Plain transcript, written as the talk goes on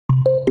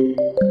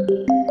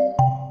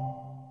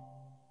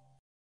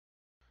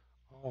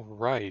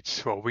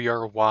right, well, we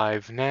are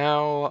live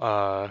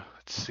now.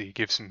 Let's see,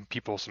 give some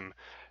people some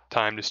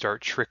time to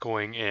start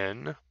trickling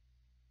in. We're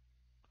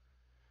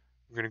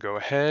going to go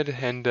ahead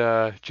and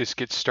just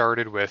get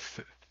started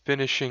with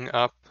finishing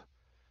up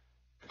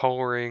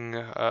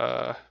coloring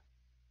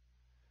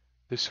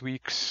this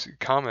week's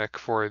comic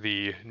for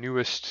the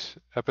newest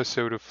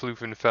episode of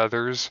Floof and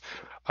Feathers.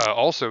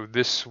 Also,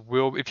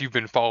 if you've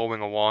been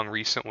following along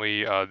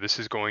recently, this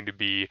is going to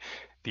be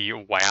the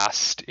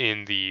last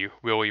in the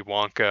Willy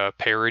Wonka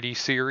parody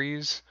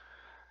series.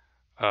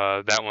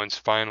 That one's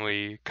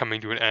finally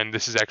coming to an end.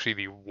 This is actually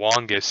the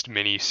longest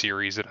mini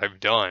series that I've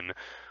done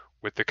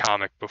with the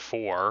comic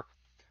before.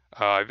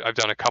 I've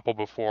done a couple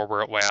before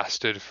where it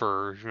lasted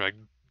for like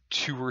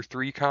 2 or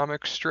 3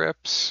 comic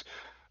strips.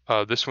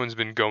 This one's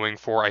been going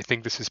for, I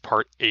think this is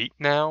part 8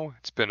 now.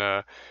 It's been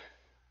a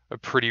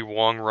pretty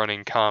long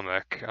running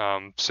comic.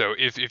 So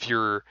if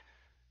you're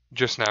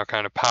just now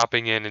kind of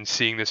popping in and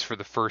seeing this for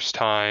the first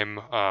time,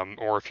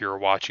 or if you're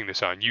watching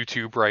this on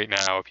YouTube right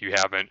now, if you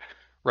haven't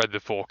read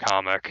the full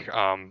comic,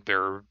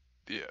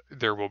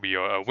 there will be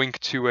a link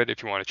to it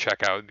if you want to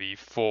check out the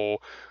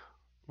full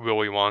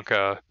Willy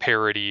Wonka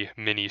parody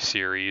mini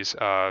series.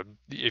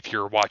 If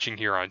you're watching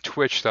here on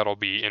Twitch, that'll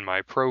be in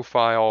my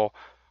profile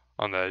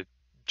on the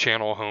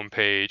channel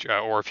homepage,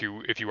 or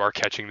if you are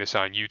catching this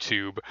on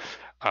YouTube,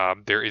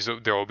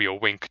 there will be a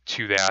link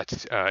to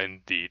that in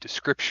the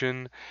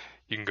description.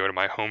 You can go to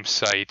my home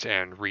site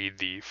and read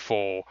the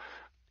full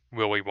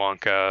Willy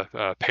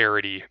Wonka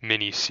parody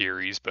mini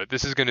series. But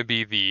this is going to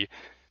be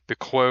the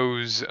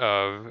close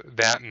of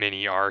that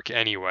mini arc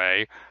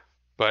anyway.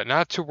 But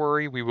not to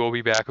worry, we will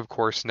be back, of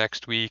course,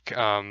 next week.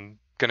 Going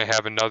to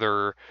have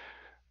another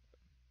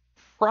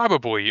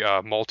probably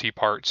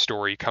multi-part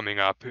story coming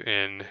up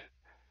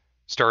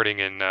starting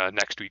in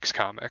next week's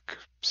comic.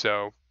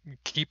 So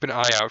keep an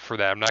eye out for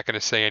that. I'm not going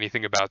to say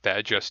anything about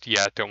that just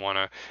yet. Don't want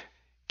to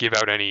give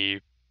out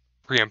any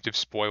preemptive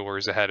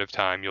spoilers ahead of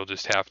time. You'll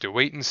just have to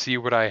wait and see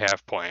what I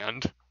have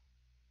planned.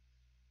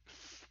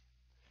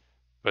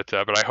 But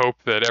I hope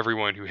that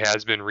everyone who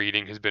has been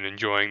reading has been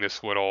enjoying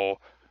this little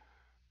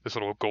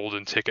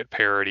golden ticket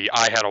parody.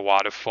 I had a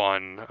lot of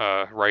fun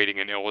writing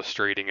and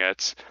illustrating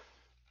it.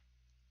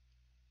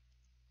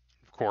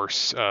 Of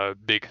course,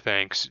 big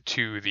thanks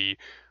to the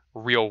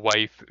real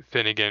life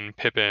Finnegan,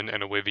 Pippin,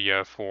 and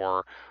Olivia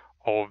for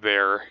all of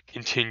their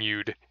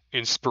continued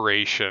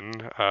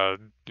inspiration.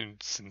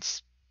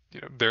 Since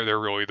they're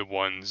really the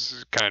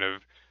ones kind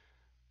of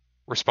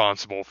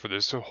responsible for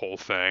this whole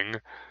thing.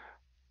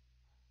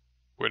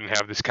 Wouldn't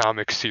have this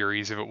comic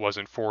series if it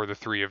wasn't for the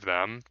 3 of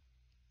them.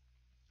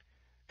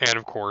 And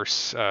of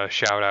course,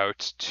 shout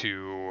out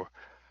to,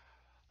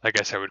 I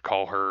guess I would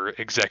call her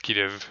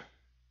executive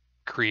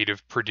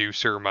creative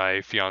producer,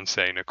 my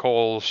fiance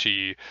Nicole.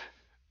 She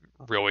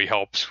really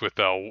helps with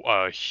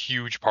a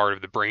huge part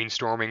of the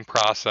brainstorming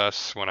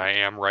process when I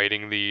am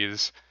writing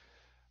these.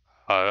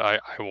 I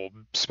will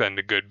spend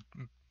a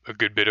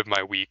good bit of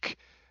my week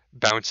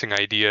bouncing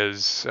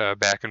ideas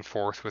back and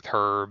forth with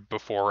her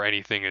before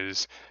I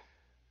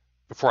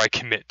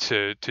commit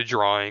to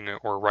drawing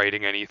or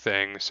writing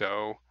anything.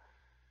 So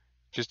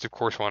just of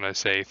course want to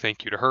say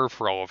thank you to her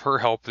for all of her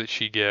help that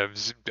she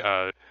gives.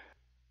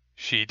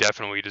 She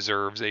definitely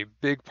deserves a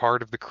big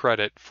part of the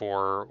credit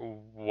for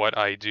what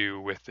I do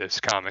with this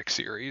comic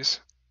series.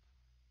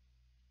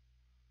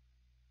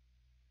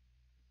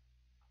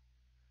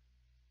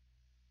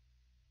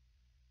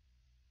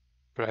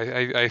 But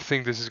I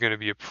think this is going to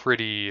be a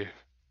pretty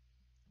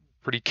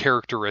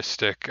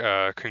characteristic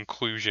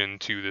conclusion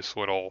to this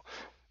little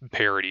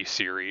parody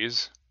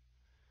series.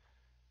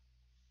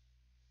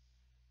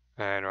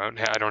 And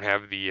I don't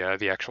have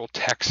the actual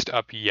text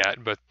up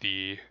yet, but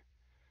you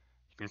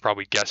can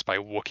probably guess by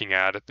looking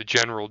at it. The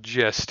general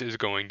gist is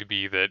going to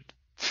be that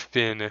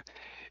Finn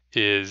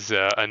is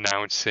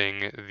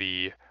announcing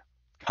the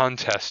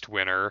contest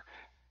winner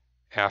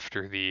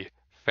after the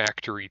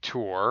factory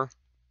tour.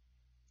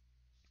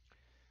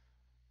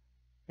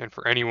 And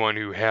for anyone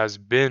who has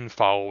been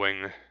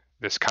following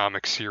this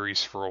comic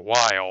series for a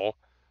while,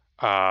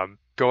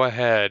 go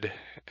ahead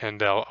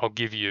and I'll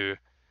give you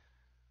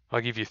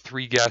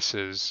 3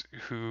 guesses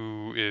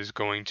who is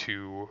going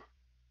to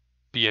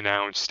be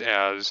announced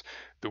as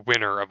the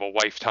winner of a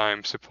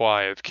lifetime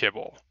supply of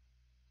kibble.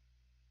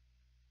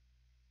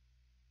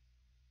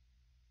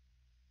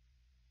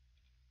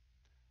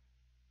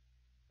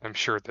 I'm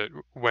sure that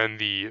when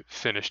the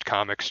finished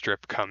comic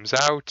strip comes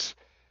out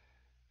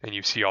and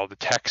you see all the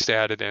text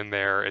added in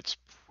there, it's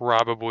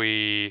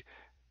probably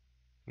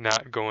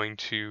not going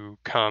to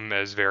come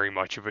as very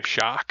much of a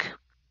shock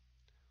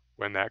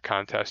when that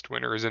contest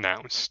winner is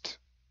announced.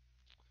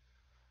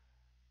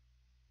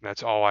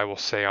 That's all I will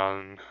say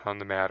on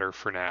the matter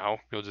for now.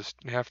 You'll just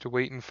have to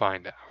wait and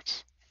find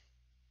out.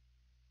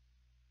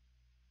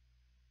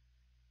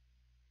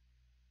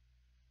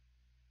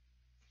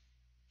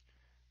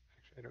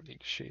 I don't need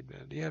to shade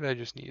that yet. I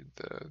just need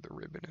the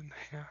ribbon and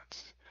the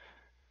hat.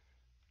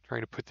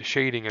 Trying to put the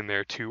shading in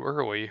there too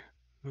early.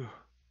 Ugh.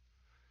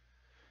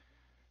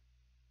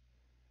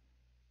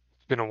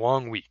 been a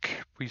long week.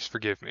 Please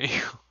forgive me.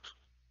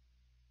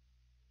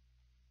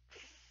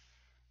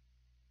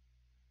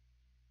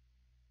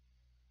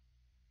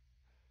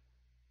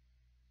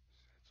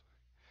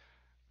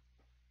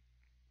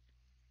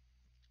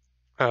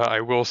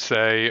 I will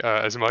say,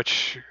 as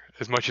much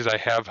as I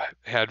have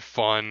had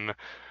fun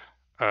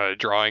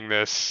drawing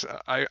this,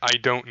 I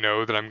don't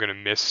know that I'm gonna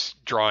miss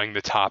drawing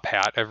the top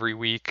hat every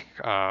week.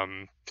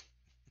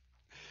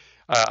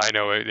 I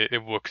know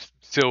it looks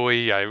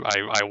silly. I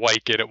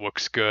like it. It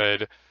looks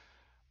good.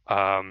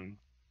 Um,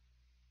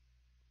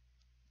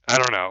 I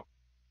don't know.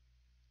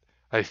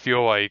 I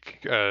feel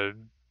like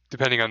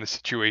depending on the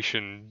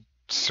situation,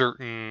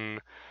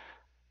 certain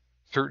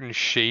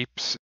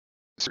shapes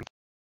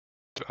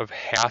of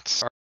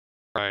hats are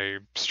my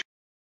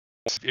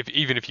if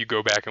even if you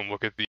go back and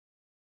look at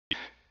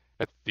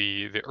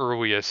the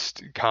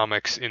earliest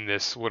comics in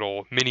this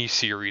little mini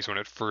series when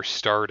it first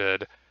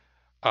started,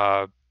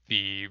 uh,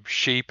 the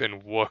shape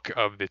and look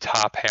of the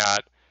top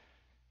hat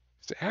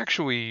has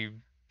actually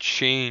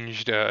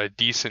changed a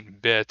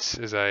decent bit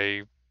as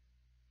I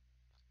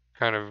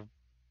kind of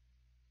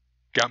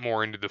got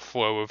more into the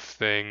flow of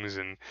things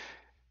and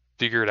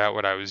figured out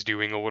what I was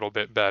doing a little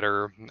bit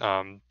better.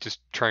 Just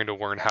trying to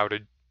learn how to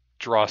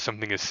draw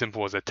something as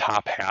simple as a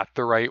top hat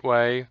the right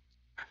way,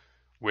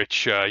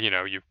 which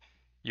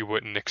you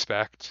wouldn't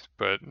expect,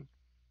 but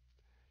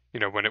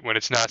when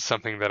it's not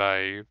something that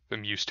I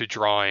am used to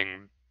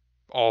drawing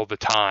all the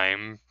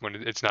time, when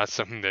it's not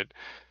something that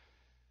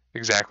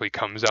exactly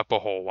comes up a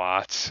whole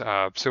lot.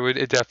 So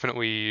it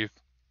definitely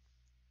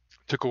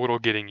took a little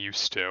getting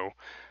used to.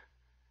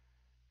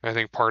 I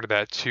think part of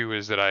that too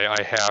is that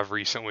I have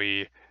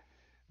recently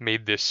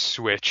made this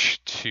switch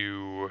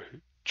to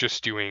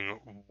just doing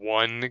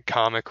one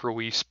comic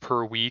release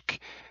per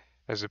week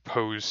as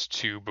opposed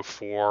to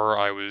before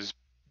I was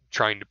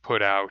trying to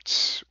put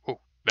out, oh,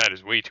 that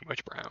is way too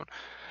much brown.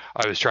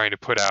 I was trying to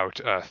put out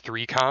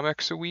 3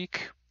 comics a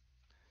week,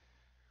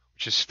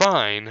 which is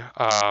fine,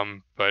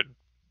 but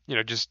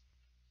just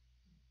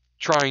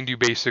trying to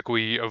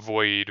basically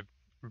avoid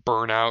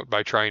burnout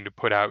by trying to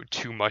put out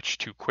too much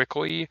too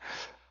quickly.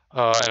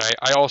 And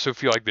I also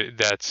feel like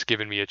that's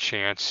given me a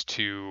chance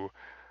to,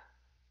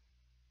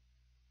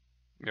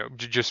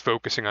 just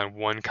focusing on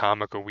one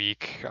comic a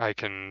week, I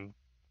can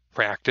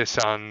practice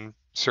on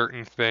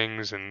certain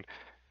things and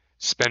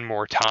spend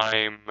more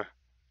time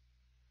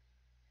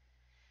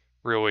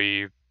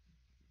really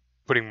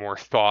putting more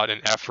thought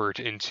and effort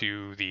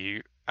into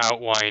the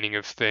outlining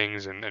of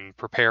things and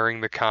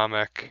preparing the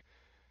comic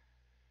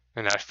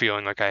and not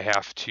feeling like I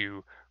have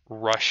to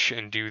rush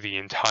and do the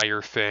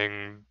entire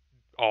thing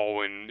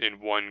all in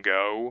one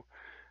go.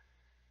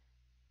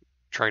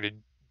 Trying to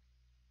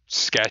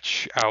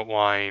sketch,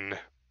 outline,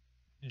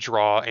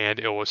 draw, and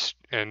illustrate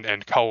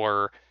and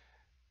color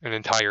an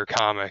entire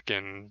comic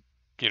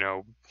you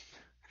know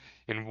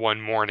in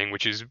one morning,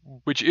 which is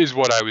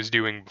what I was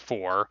doing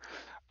before.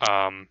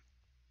 Um,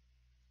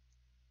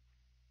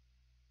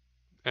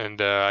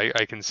 and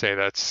I can say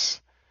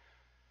that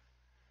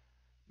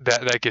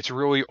gets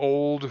really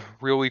old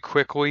really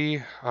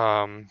quickly.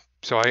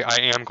 So I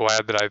am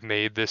glad that I've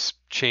made this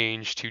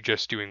change to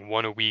just doing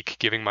one a week,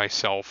 giving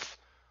myself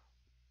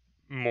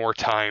more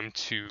time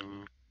to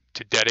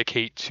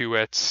dedicate to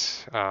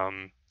it,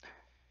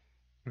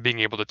 being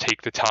able to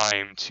take the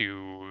time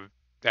to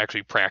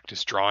actually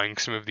practice drawing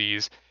some of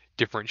these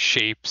different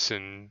shapes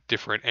and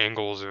different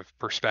angles of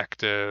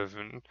perspective,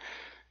 and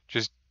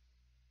just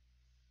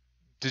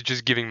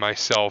just giving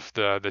myself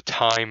the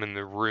time and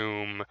the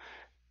room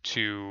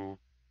to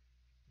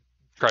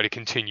try to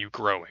continue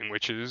growing,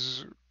 which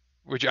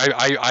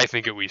I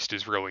think at least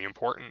is really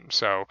important.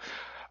 So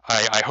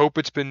I hope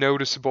it's been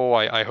noticeable.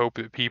 I hope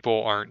that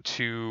people aren't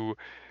too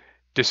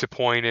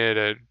disappointed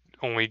at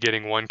only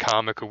getting one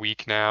comic a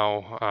week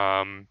now.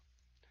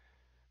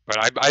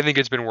 But I think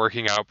it's been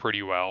working out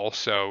pretty well.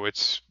 So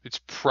it's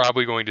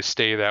probably going to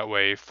stay that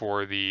way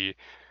for the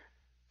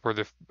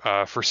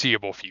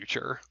foreseeable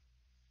future.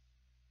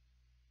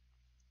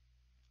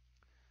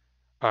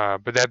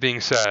 But that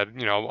being said,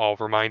 I'll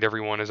remind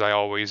everyone as I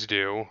always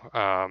do.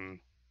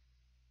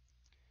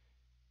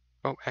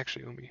 Oh,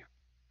 actually, let me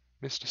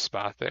missed a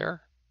spot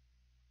there.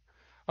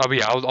 But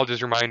yeah, I'll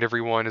just remind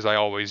everyone as I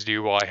always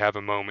do while I have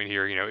a moment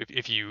here.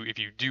 If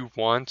you do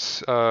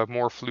want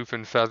more Floof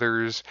and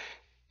Feathers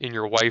in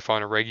your life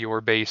on a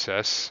regular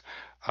basis,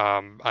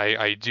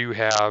 I do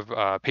have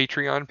a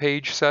Patreon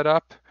page set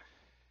up.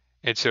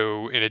 And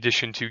so in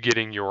addition to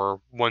getting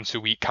your once a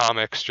week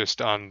comics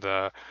just on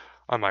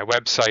my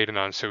website and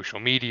on social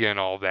media and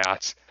all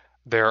that,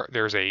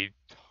 there's a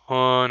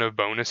ton of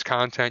bonus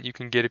content you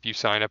can get if you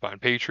sign up on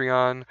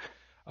Patreon.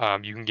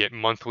 You can get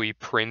monthly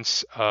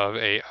prints of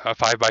a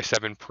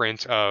 5x7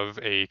 print of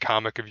a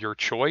comic of your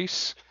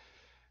choice.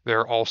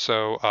 There are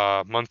also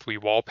monthly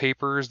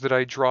wallpapers that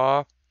I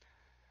draw.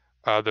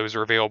 Those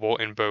are available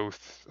in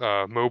both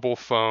mobile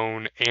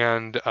phone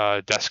and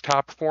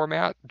desktop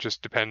format,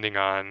 just depending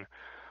on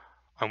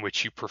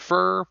which you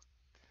prefer.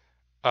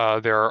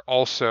 There are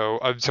also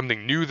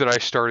something new that I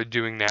started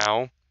doing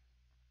now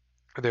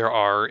There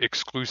are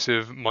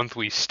exclusive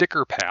monthly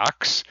sticker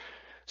packs.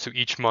 So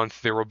each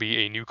month there will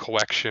be a new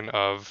collection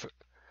of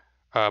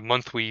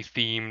monthly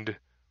themed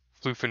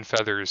Floof and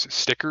Feathers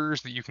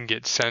stickers that you can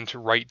get sent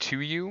right to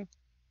you.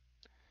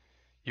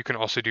 You can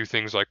also do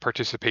things like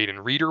participate in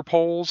reader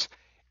polls,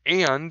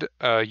 and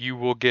you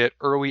will get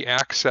early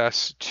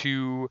access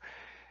to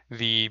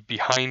the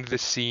behind the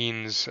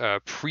scenes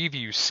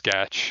preview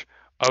sketch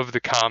of the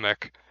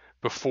comic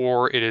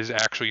before it is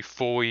actually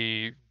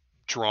fully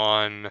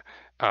drawn,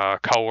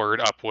 colored,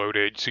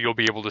 uploaded. So you'll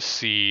be able to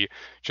see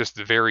just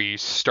the very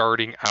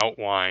starting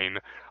outline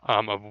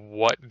of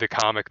what the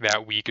comic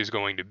that week is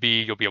going to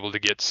be. You'll be able to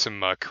get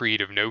some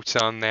creative notes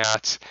on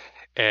that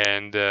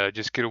and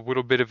just get a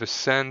little bit of a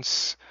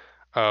sense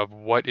of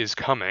what is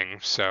coming.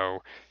 So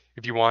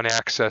if you want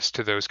access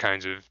to those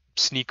kinds of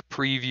sneak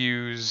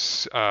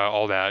previews,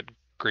 all that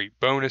great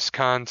bonus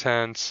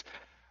content.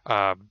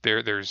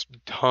 There's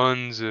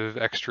tons of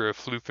extra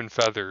floof and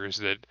feathers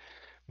that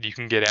you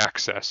can get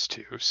access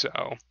to.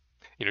 So,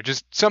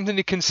 just something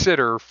to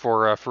consider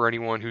for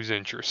anyone who's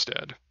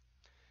interested.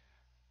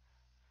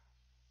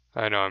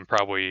 I know I'm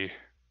probably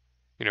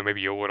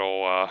maybe a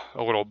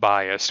little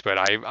biased, but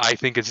I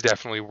think it's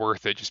definitely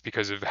worth it just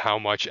because of how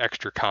much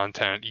extra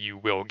content you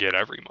will get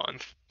every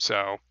month.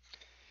 So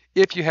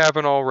if you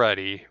haven't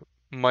already,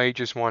 might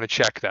just want to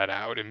check that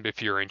out, and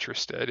if you're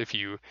interested, if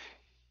you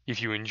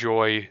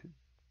enjoy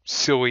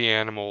silly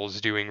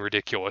animals doing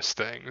ridiculous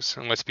things,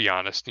 and let's be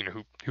honest,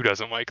 who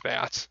doesn't like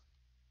that?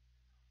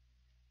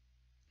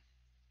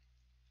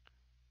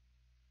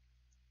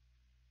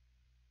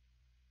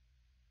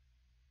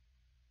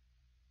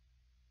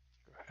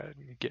 Go ahead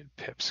and get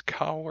Pip's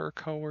collar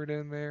colored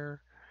in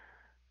there.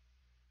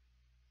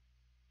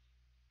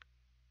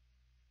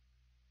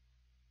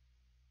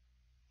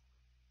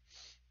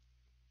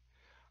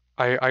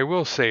 I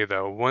will say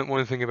though,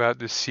 one thing about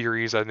this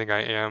series, I think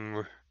I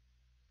am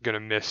gonna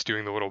miss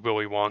doing the little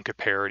Willy Wonka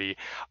parody.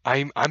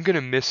 I'm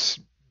gonna miss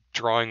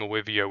drawing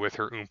Olivia with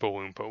her Oompa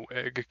Loompa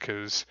wig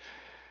because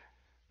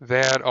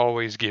that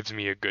always gives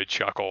me a good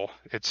chuckle.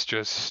 It's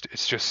just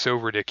so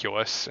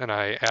ridiculous, and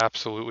I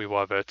absolutely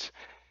love it.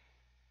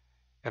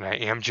 And I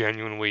am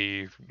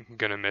genuinely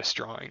gonna miss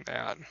drawing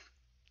that.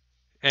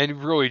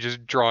 And really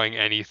just drawing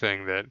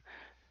anything that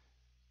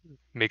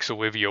makes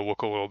Olivia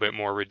look a little bit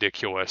more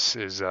ridiculous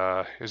is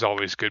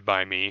always good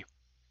by me.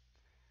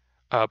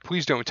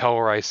 Please don't tell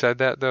her I said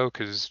that though,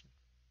 because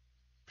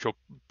she'll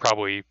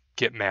probably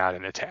get mad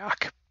and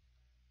attack.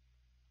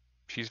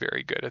 She's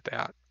very good at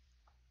that.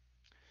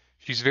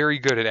 She's very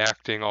good at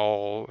acting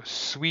all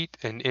sweet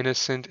and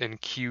innocent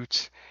and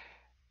cute,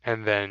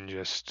 and then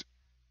just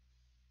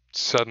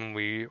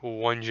suddenly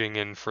lunging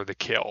in for the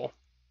kill.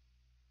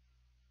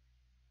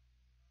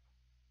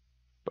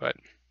 But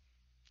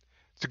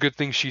it's a good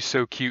thing she's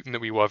so cute and that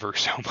we love her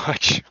so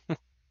much,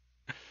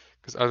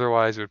 because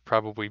otherwise it would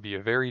probably be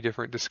a very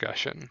different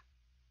discussion.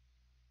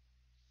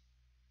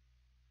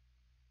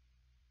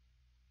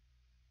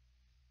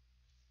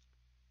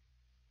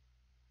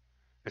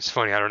 It's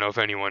funny, I don't know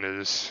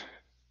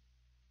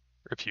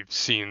if you've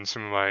seen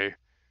some of my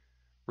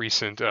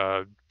recent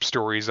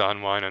stories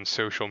online on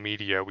social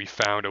media. We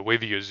found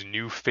Olivia's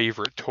new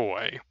favorite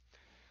toy.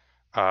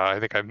 I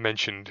think I've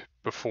mentioned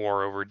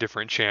before over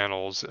different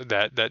channels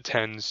that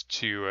tends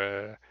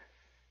to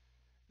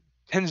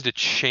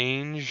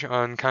change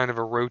on kind of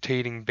a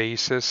rotating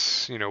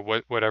basis.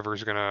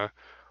 Whatever's gonna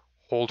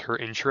hold her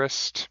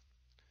interest.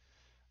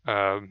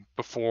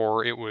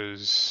 Before it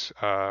was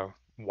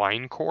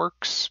wine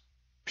corks.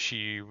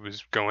 She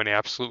was going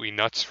absolutely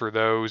nuts for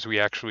those. We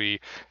actually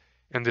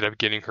ended up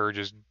getting her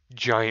just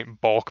giant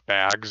bulk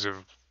bags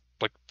of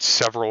like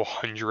several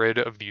hundred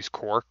of these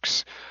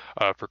corks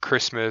for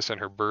Christmas and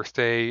her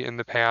birthday in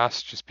the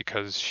past, just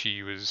because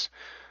she was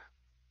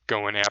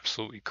going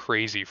absolutely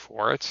crazy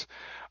for it.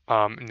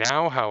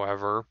 Now,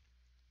 however,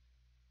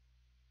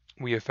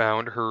 we have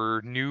found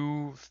her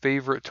new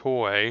favorite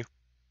toy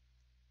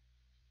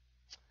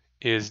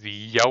is the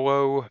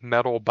yellow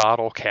metal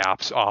bottle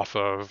caps off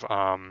of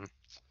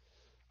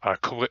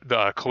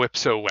the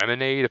Calypso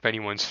lemonade, if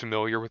anyone's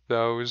familiar with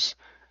those.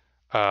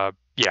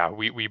 Yeah,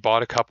 we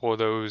bought a couple of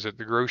those at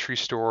the grocery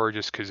store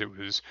just because it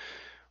was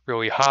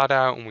really hot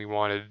out and we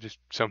wanted just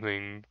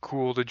something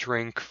cool to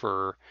drink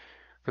for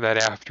that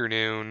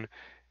afternoon.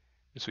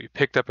 So we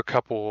picked up a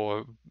couple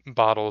of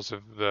bottles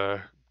of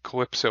the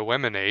Calypso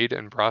lemonade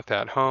and brought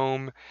that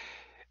home.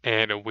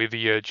 And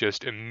Olivia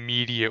just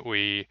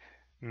immediately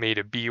made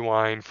a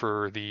beeline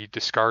for the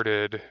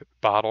discarded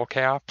bottle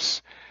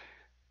caps.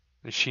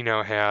 And she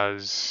now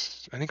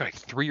has, I think, like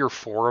three or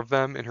four of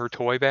them in her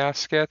toy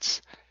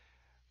baskets,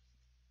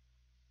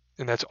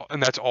 and that's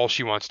all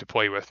she wants to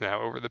play with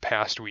now over the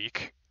past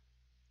week.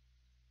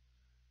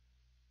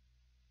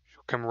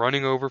 She'll come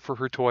running over for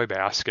her toy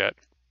basket,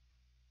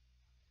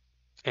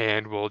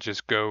 and we'll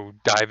just go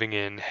diving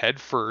in head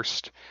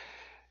first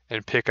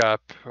and pick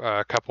up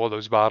a couple of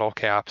those bottle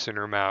caps in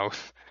her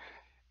mouth,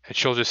 and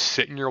she'll just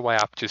sit in your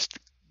lap, just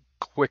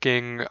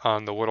clicking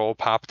on the little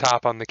pop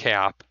top on the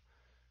cap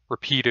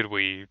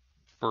repeatedly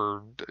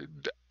for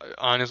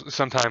honestly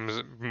sometimes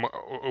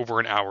over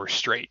an hour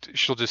straight.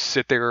 She'll just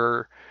sit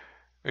there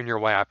in your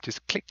lap,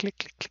 just click click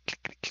click click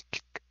click click.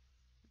 Click.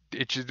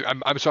 It just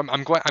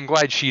I'm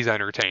glad she's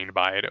entertained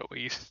by it at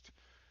least.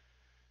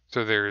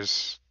 So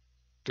there's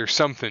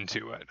something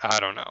to it. I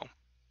don't know.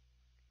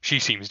 She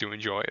seems to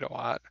enjoy it a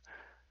lot.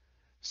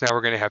 So now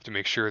we're gonna have to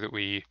make sure that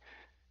we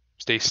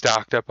stay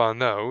stocked up on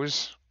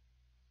those,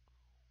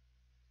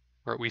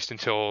 or at least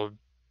until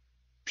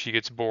she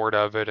gets bored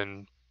of it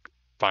and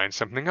finds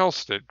something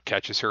else that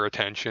catches her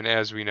attention,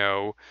 as we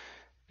know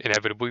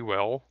inevitably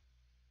will,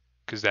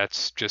 because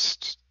that's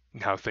just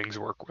how things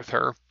work with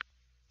her.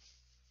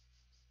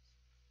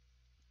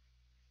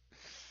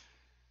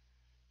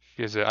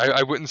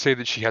 I wouldn't say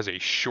that she has a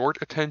short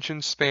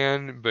attention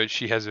span, but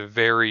she has a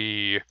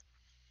very,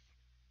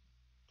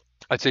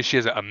 I'd say she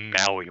has a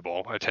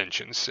malleable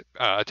attention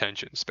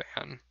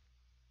span.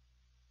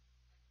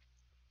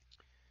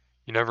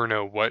 You never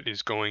know what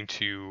is going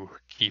to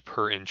keep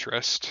her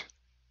interest.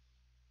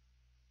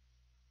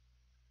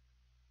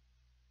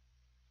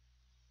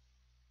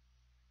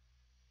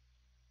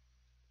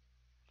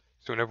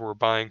 So whenever we're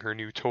buying her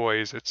new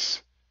toys,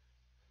 it's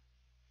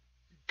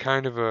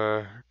kind of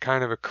a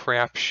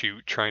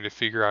crapshoot trying to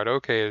figure out,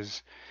 okay,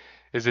 is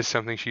this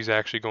something she's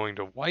actually going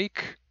to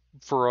like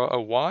for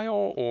a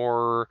while,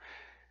 or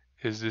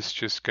is this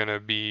just gonna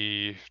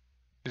be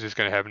is this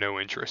gonna have no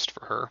interest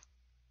for her?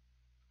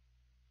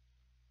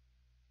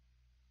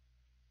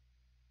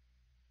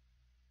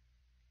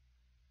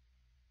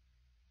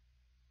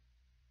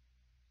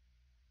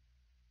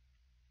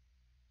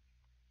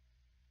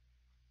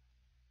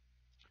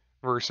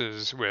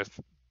 Versus with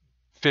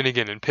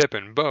Finnegan and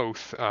Pippin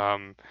both,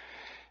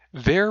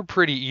 they're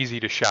pretty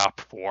easy to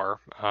shop for.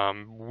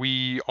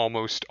 We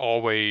almost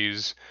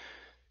always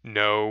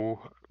know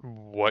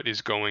what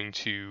is going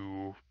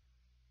to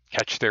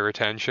catch their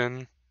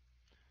attention.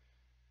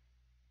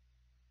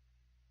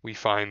 We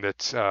find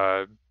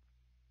that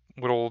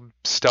little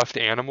stuffed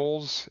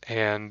animals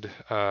and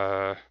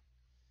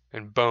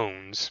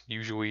bones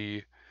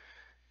usually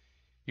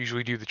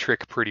do the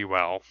trick pretty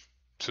well.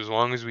 So as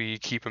long as we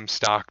keep them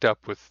stocked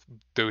up with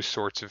those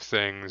sorts of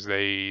things,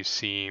 they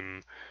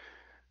seem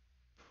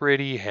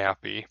pretty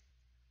happy.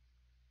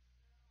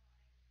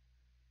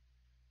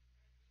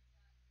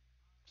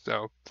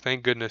 So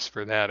thank goodness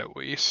for that at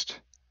least.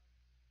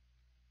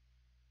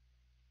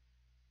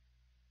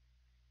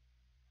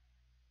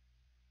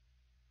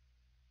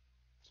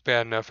 It's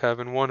bad enough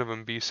having one of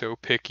them be so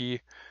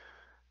picky.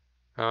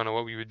 I don't know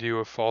what we would do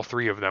if all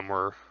three of them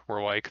were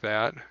like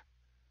that.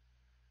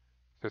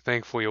 So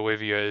thankfully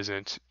Olivia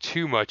isn't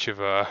too much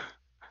of a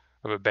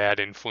bad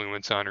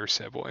influence on her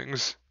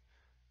siblings.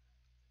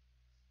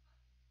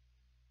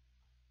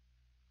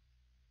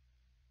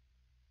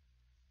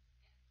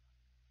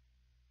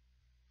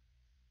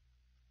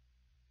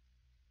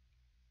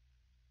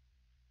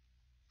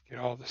 Get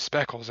all the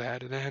speckles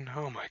added in.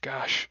 Oh my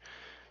gosh.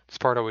 This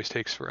part always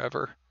takes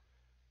forever.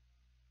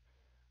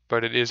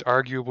 But it is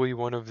arguably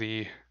one of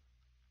the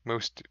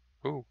most,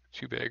 oh,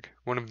 too big,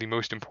 one of the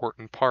most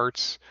important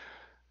parts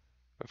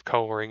of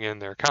coloring in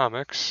their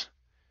comics.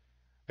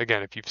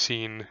 Again, if you've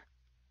seen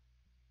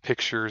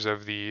pictures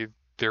of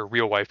their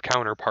real life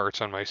counterparts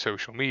on my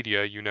social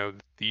media, you know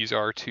that these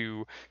are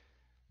two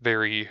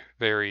very,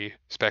 very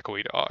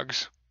speckly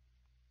dogs.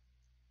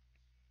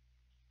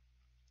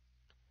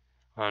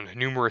 On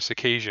numerous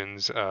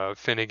occasions,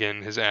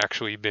 Finnegan has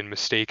actually been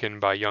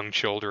mistaken by young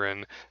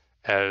children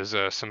as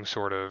some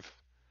sort of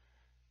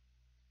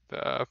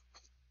uh,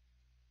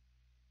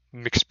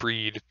 mixed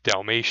breed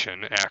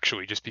Dalmatian,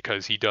 actually, just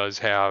because he does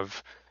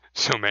have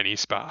so many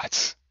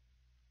spots.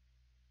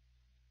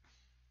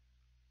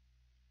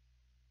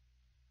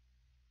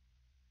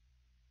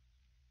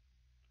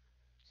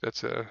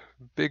 That's a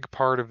big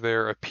part of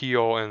their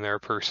appeal and their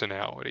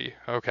personality.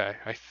 Okay,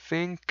 I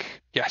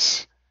think,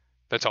 yes,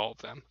 that's all of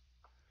them.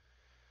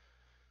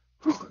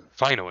 Whew,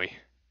 finally.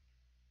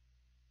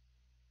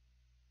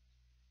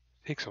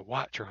 Takes a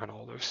lot drawing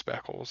all those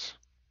speckles.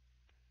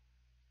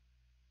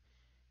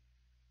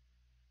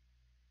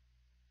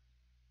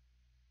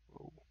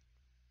 Whoa.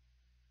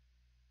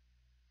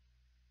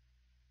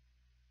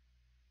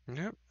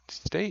 Yep,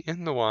 stay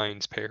in the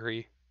lines,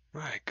 Perry.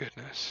 My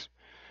goodness.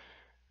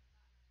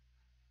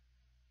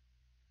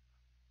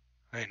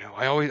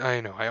 I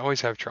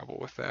always have trouble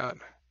with that.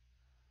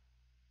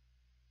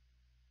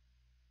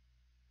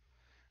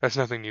 That's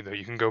nothing new though.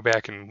 You can go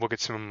back and look at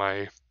some of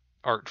my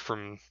art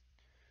from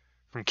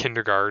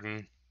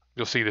kindergarten.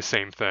 You'll see the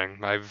same thing.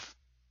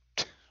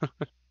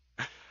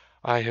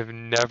 I have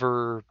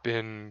never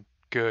been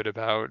good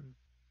about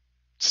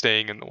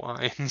staying in the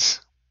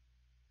lines.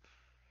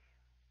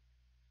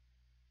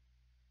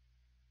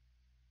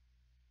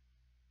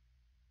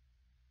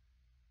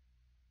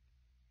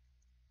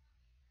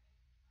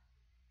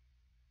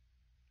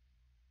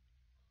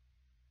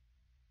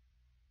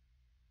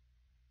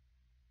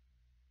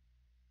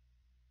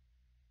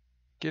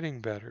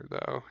 Getting better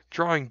though.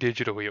 Drawing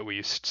digitally at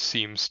least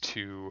seems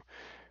to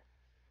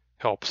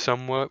help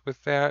somewhat with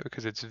that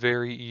because it's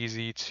very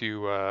easy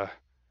to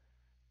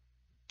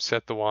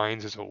set the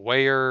lines as a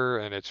layer,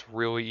 and it's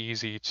really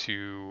easy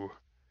to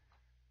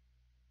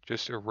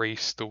just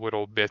erase the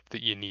little bit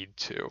that you need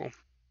to.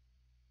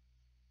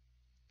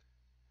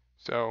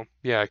 So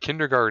yeah,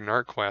 kindergarten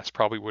art class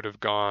probably would have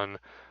gone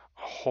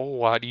a whole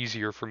lot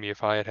easier for me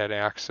if I had had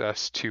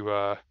access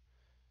to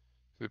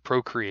the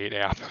Procreate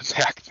app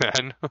back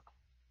then.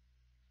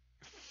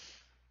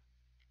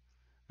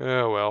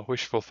 Oh well,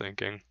 wishful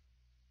thinking.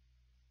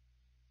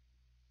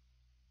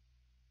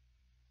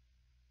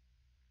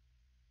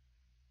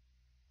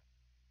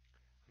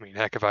 I mean,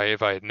 heck, if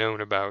I had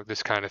known about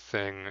this kind of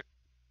thing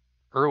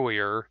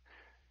earlier, it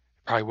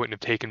probably wouldn't have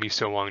taken me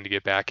so long to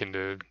get back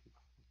into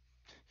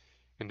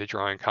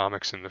drawing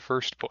comics in the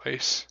first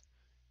place.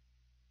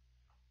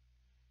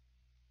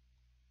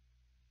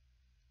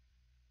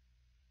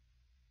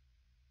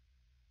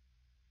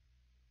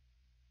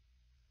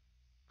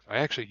 I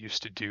actually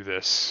used to do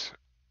this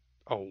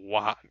a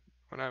lot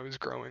when I was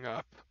growing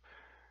up.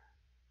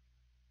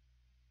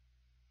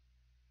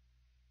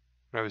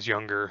 When I was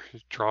younger,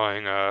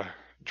 drawing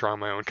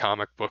my own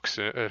comic books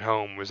at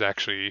home was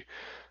actually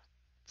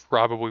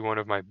probably one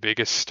of my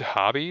biggest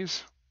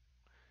hobbies.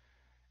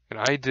 And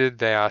I did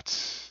that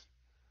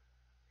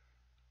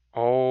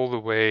all the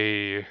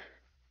way,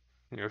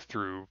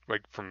 through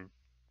like from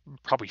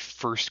probably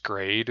first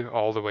grade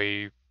all the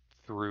way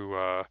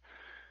through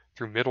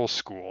middle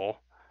school.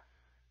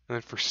 And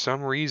then for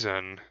some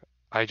reason,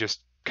 I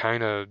just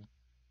kind of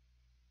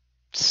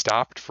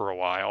stopped for a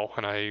while,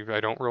 and I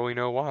don't really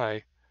know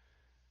why.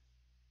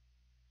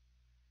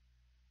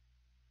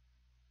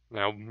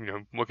 Now,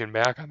 looking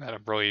back on that,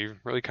 I'm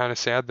really kind of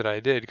sad that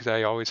I did because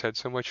I always had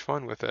so much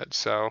fun with it.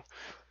 So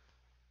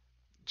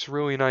it's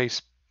really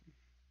nice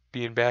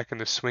being back in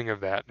the swing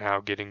of that now,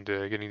 getting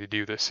to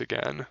do this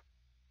again.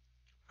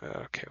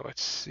 Okay,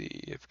 let's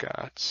see. I've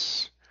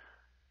got.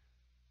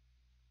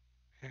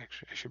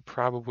 Actually, I should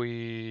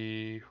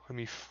probably let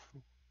me.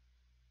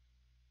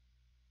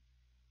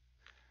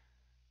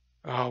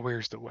 Oh,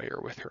 where's the layer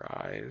with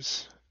her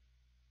eyes?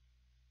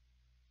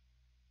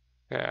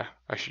 Yeah,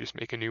 I should just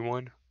make a new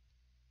one.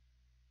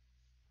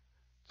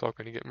 It's all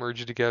going to get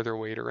merged together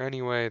later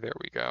anyway. There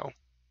we go.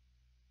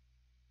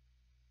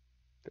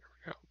 There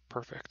we go.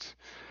 Perfect.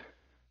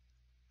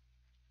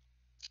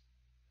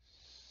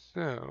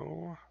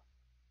 So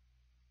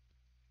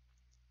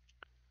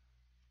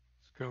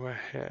let's go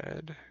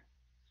ahead.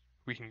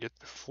 We can get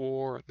the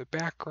floor and the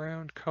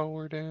background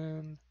colored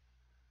in.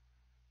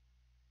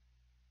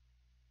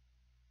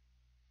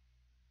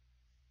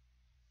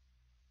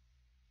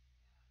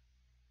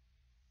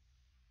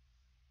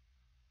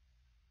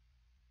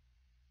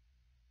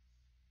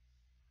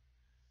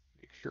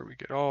 Make sure we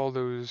get all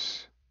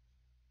those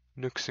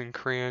nooks and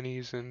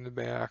crannies in the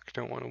back.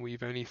 Don't want to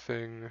leave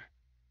anything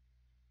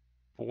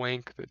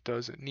blank that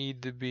doesn't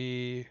need to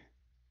be.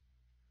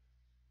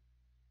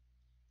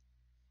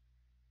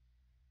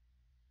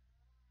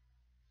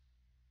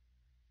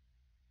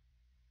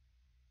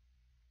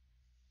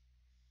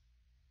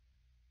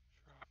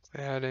 Drop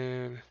that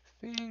in.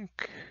 I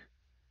think.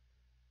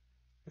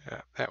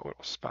 Yeah, that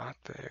little spot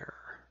there.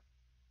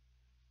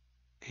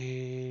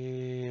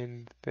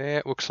 And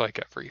that looks like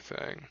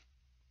everything.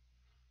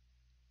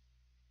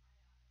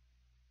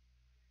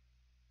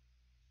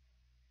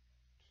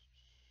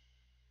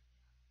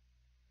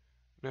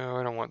 No,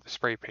 I don't want the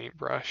spray paint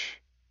brush.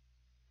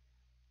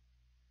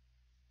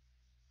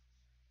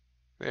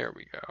 There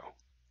we go.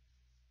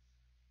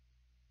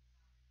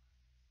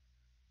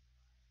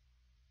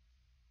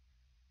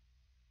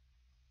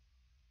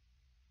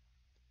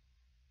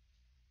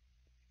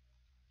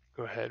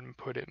 Go ahead and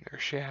put in their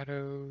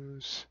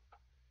shadows.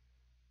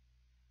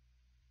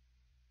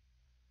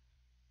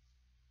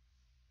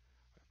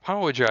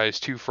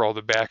 Apologize too for all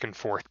the back and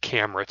forth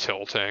camera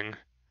tilting.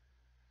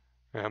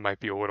 That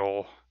might be a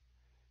little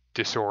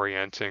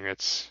disorienting.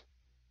 It's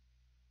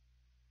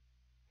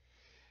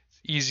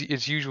easy.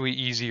 It's usually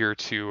easier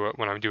to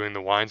when I'm doing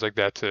the lines like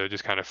that to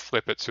just kind of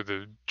flip it so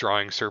the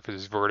drawing surface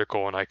is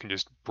vertical and I can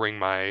just bring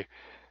my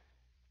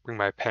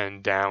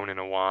pen down in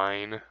a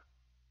line.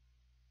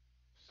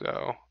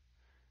 So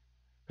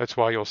that's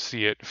why you'll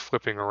see it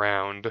flipping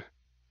around.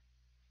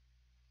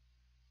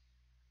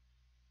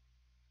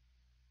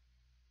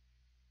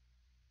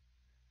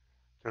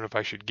 I don't know if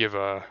I should give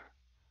a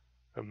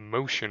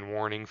motion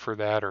warning for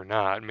that or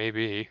not.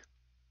 Maybe.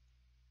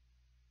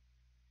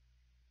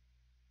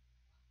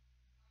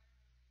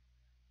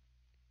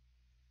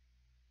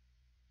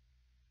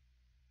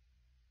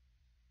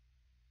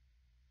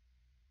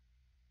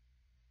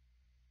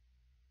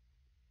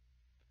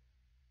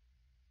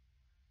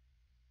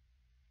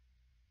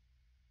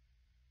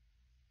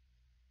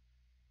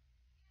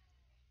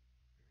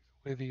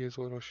 Olivia's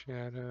little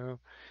shadow.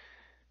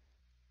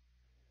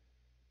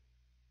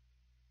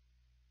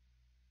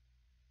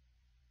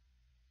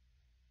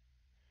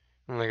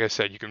 And like I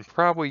said, you can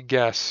probably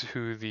guess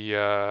who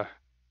the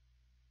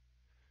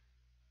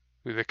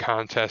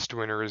contest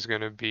winner is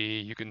going to be.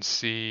 You can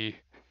see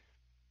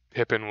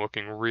Pippin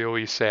looking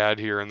really sad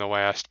here in the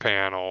last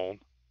panel.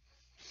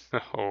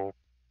 Oh,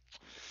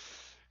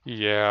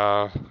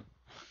 yeah.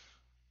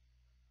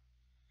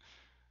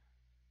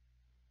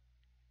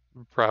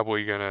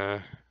 Probably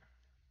gonna,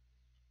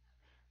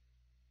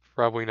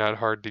 probably not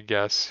hard to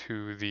guess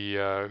who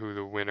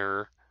the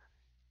winner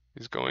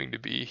is going to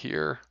be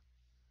here.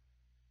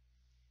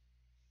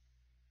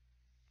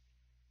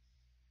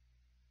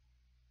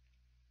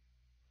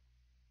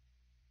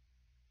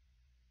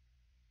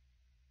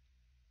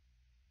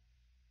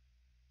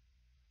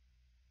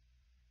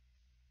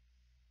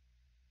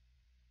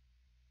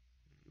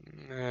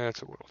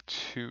 That's a little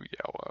too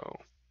yellow.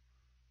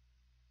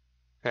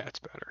 That's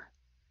better.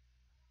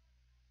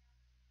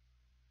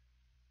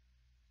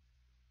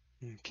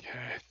 Okay,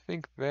 I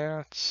think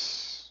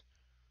that's.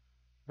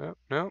 Oh,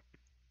 no.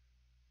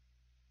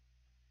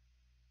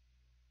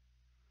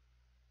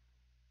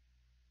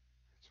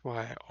 That's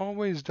why I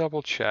always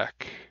double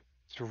check.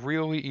 It's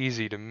really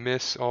easy to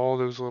miss all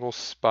those little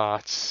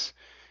spots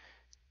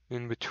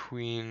in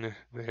between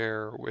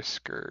their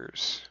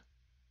whiskers.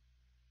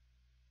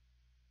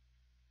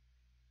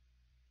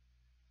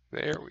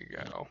 There we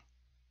go.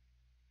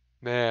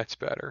 That's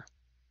better.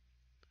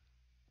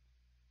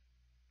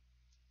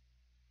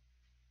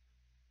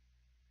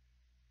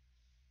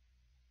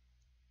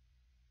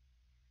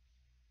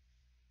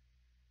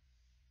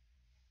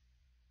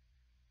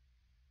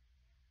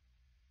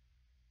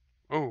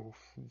 Oh,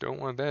 don't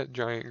want that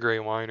giant gray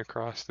line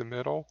across the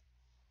middle.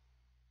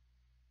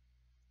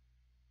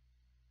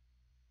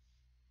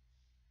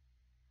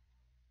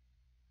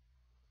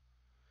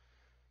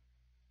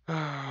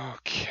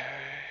 Okay.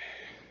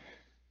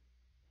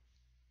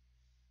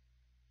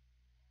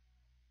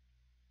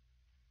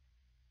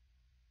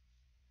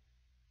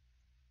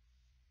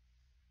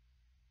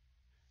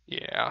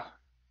 Yeah,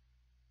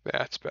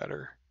 that's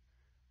better.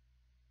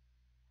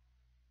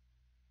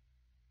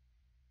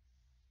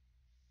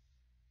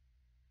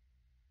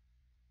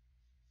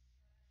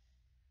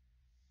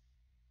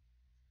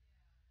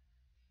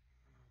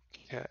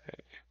 Okay,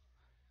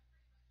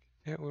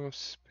 that little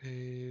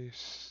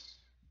space.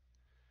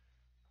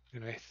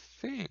 And I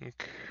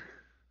think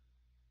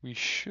we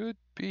should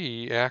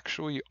be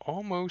actually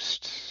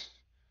almost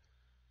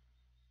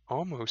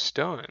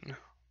done.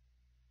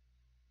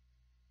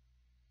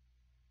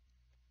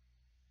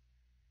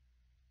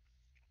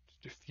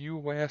 Just a few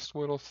last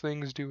little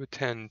things to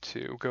attend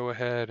to. Go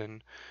ahead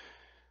and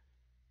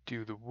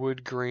do the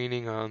wood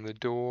graining on the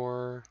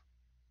door.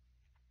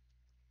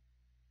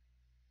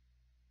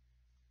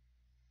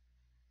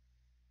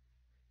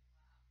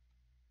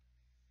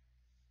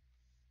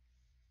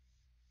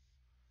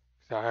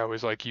 I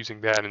always like using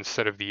that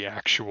instead of the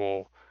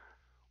actual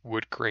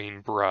wood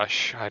grain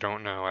brush. I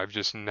don't know. I've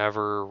just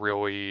never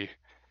really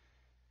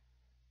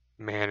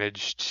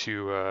managed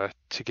to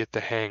get the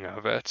hang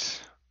of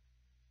it.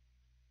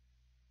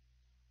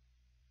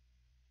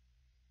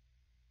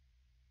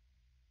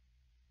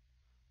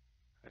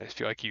 I just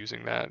feel like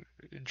using that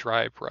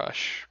dry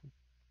brush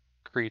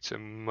creates a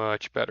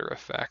much better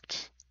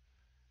effect.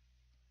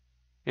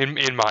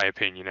 In my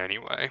opinion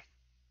anyway.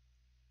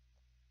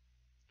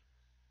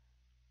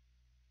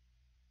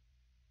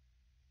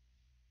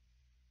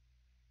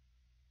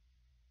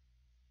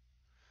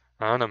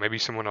 I don't know, maybe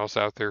someone else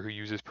out there who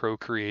uses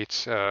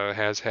Procreate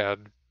has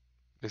had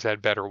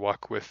better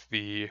luck with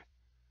the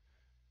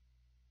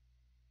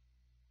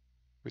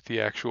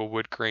actual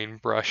wood grain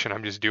brush, and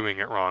I'm just doing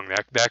it wrong.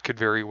 That could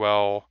very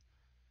well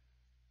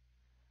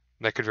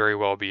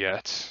be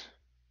it.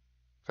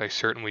 I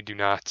certainly do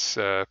not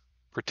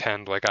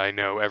pretend like I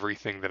know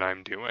everything that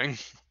I'm doing.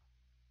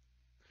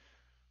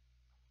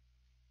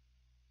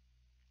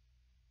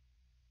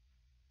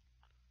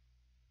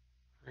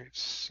 Right,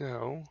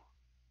 so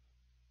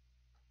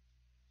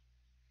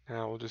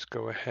now we'll just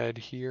go ahead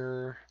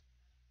here,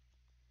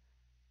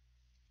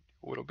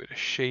 a little bit of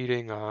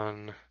shading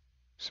on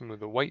some of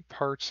the white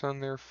parts on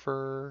their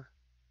fur.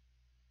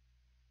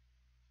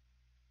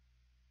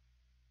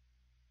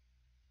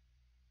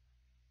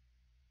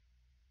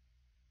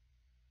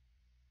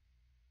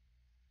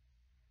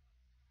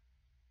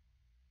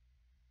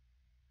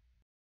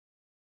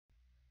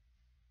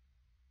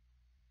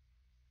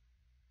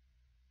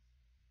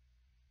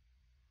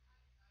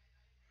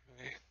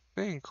 I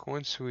think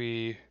once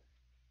we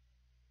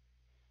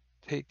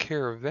take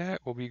care of that,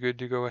 we'll be good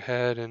to go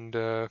ahead and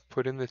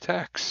put in the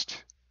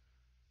text.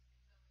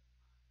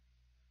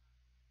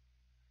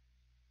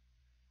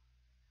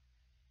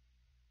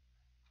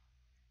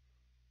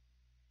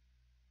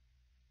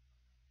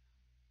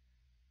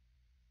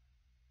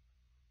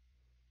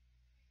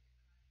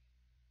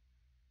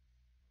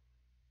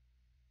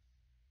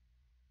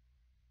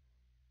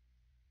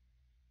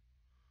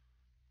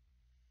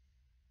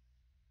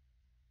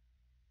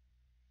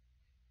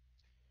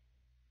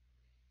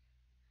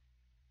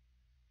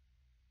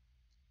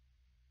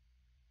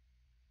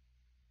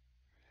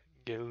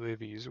 Get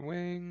Livy's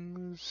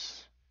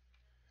wings.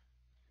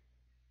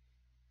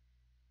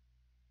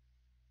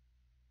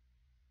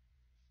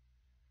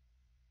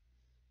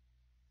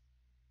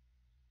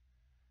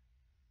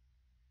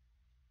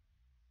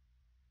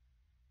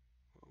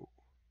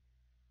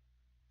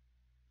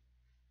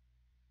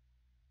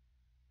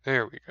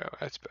 There we go,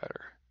 that's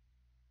better.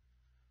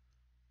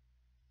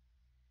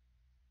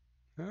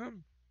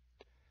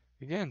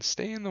 Again,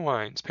 stay in the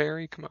lines,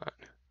 Perry. Come on.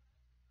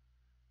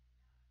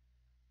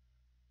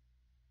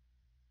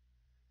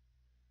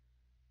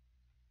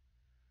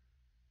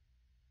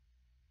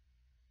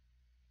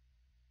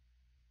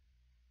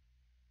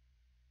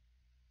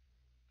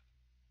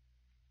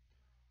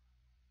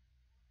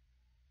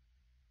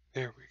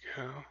 There we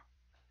go.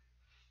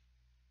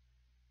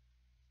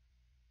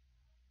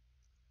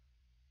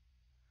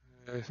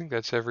 I think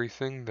that's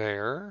everything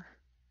there.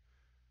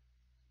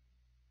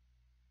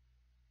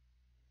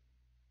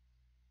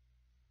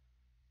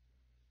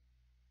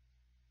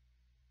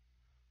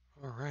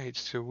 All right,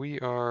 so we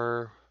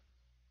are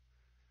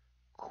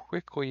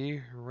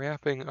quickly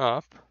wrapping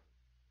up,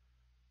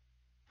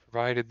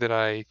 provided that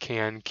I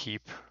can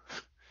keep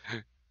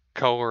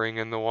coloring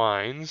in the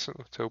lines.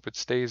 Let's hope it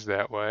stays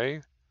that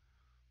way.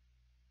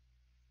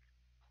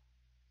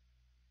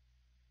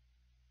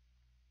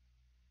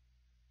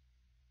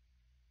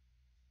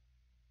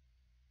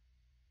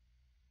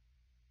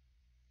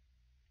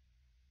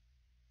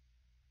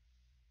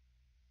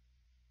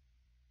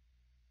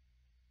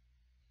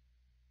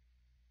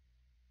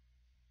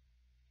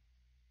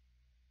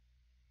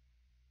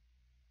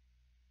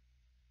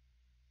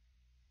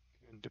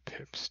 Into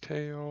Pip's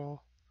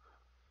tail.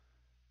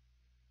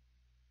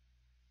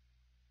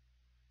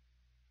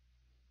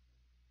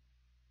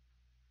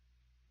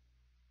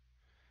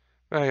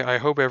 I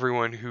hope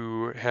everyone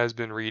who has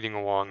been reading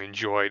along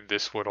enjoyed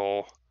this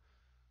little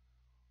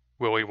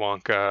Willy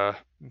Wonka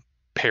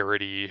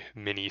parody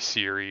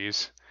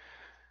mini-series.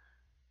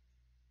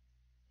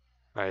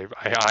 I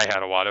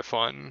had a lot of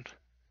fun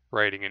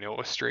writing and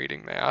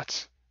illustrating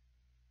that.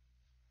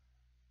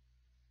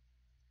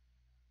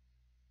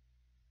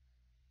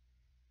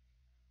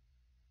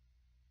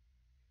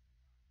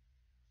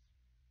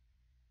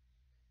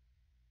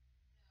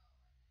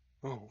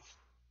 Oh,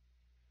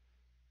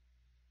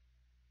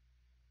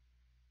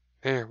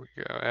 there we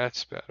go.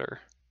 That's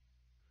better.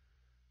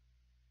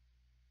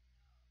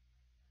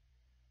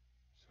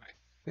 So I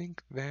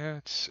think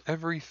that's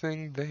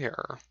everything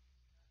there.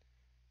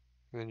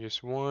 And then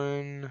just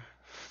one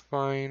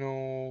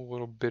final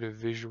little bit of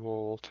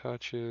visual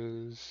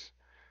touches.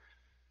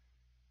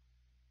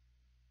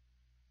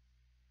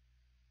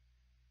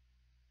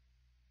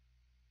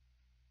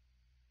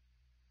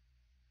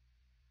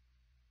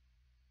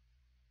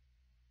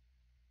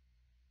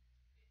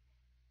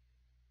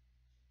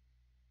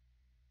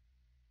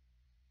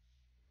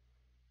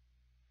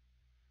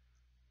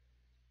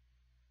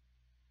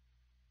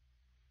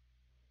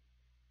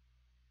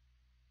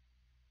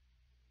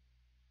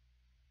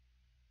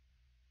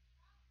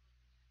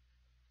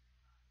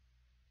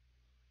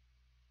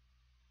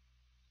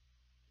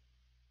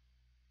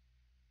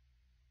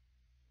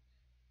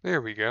 There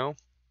we go.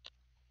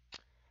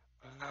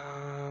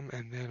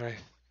 And then I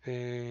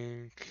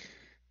think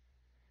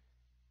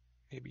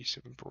maybe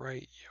some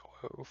bright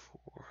yellow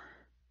for.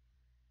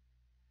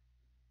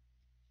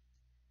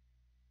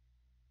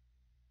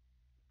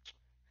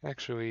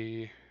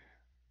 Actually,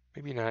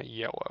 maybe not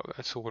yellow.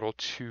 That's a little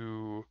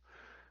too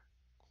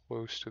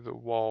close to the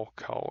wall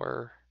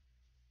color.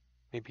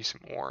 Maybe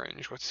some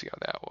orange. Let's see how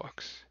that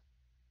looks.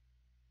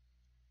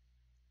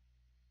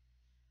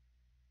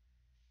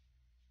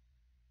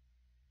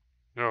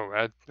 No,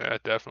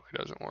 that definitely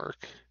doesn't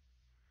work.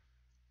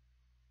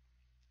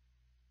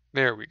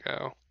 There we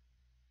go.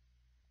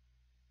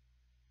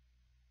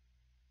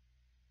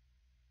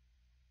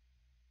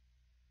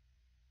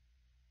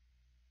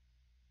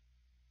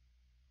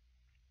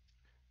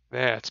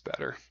 That's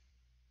better.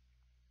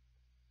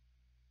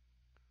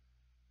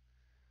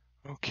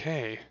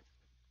 Okay,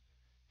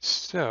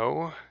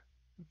 so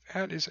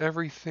that is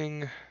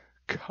everything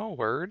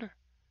colored.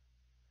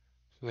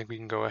 So I think we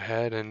can go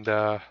ahead and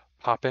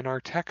pop in our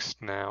text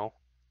now.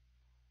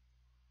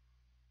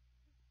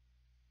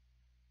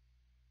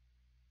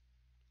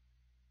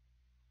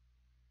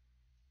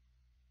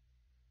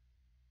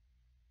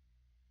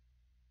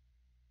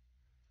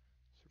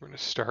 So we're going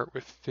to start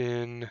with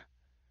Finn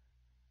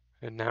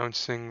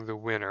announcing the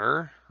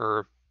winner,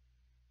 or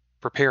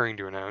preparing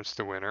to announce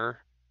the winner.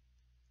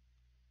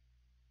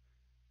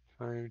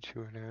 Time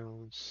to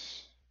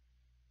announce.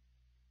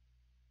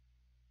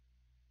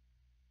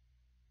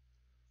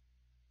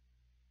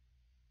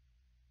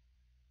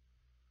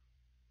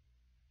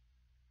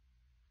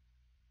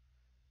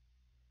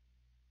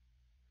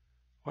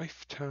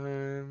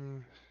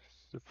 Lifetime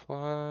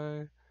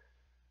supply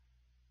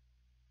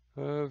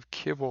of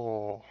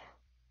kibble.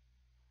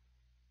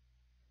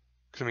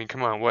 Because I mean,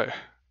 come on, what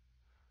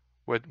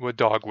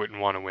dog wouldn't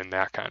want to win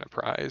that kind of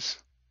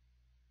prize?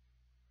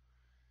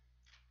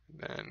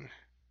 Then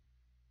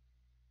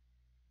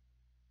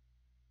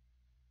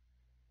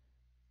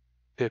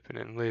Pippin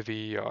and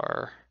Livy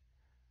are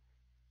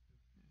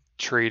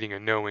trading a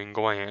knowing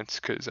glance,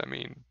 because I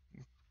mean,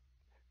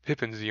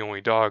 Pippin's the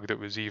only dog that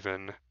was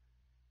even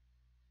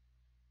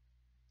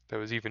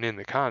in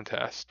the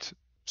contest.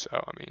 So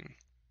I mean,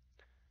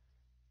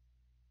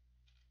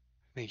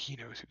 I think he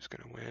knows who's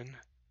gonna win.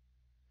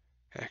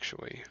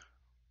 Actually,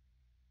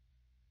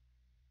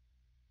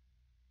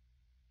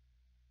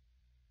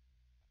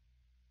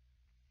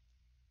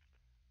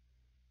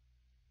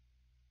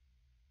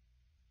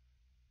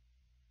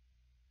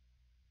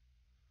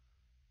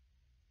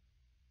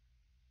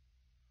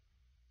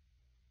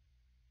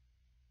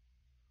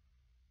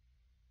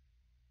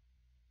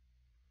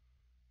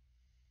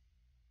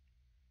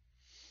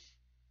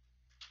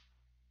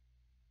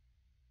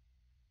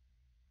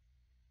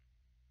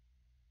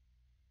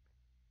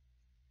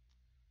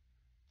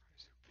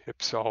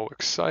 Pip's all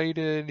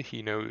excited.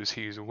 He knows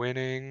he's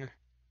winning.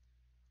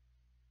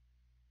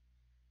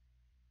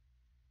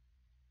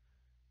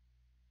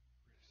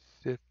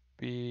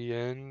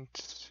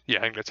 Recipient. Yeah,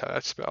 I think that's how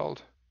that's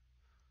spelled.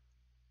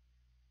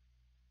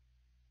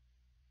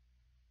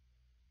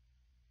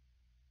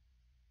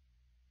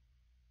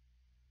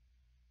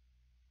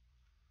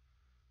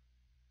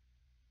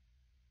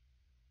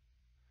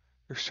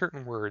 There's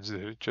certain words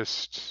that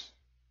just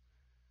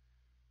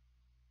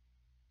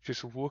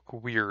look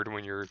weird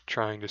when you're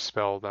trying to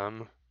spell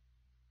them.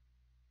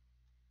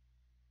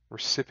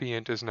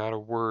 Recipient is not a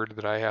word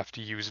that I have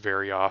to use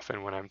very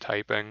often when I'm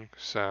typing,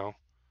 so.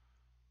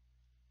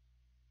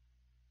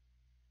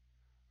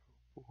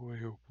 Boy,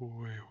 oh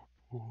boy, oh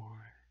boy.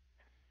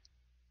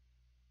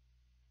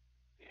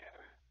 Yeah,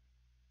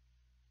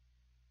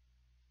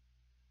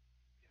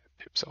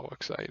 Pip's all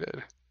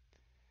excited.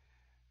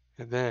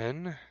 And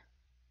then, let's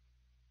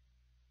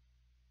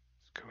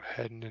go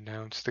ahead and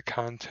announce the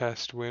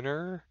contest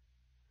winner.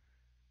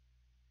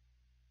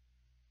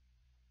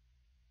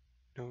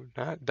 No,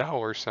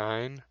 not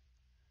 $sign.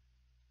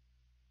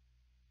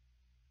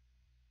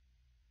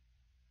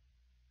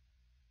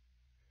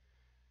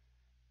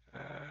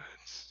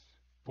 Let's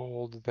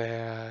bold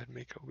that,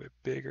 make it a bit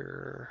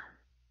bigger.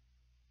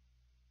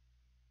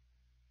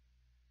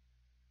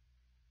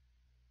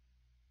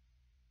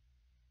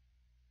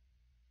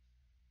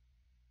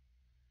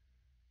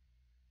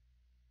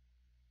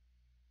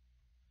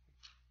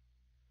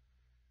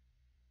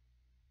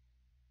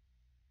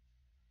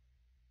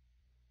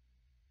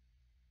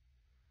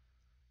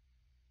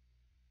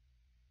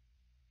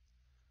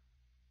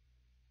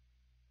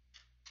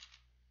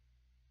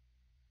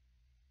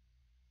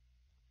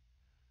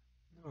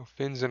 Oh,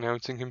 Finn's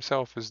announcing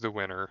himself as the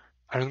winner.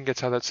 I don't think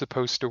that's how that's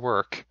supposed to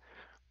work.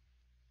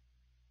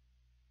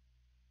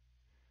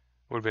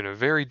 Would have been a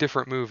very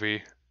different movie.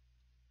 It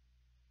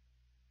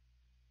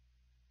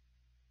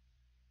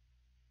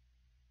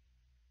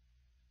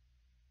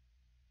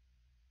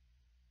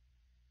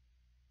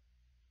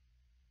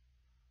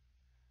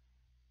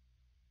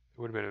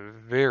would have been a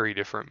very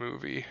different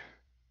movie.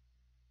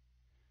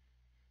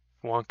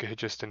 Wonka had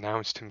just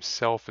announced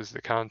himself as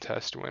the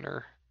contest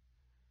winner.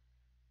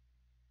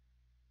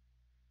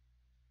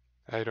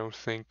 I don't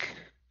think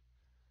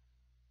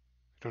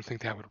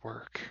that would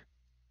work.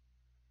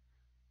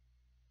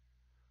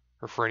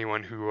 Or for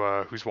anyone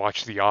who's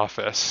watched The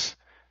Office,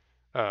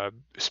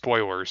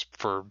 spoilers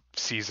for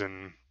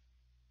season,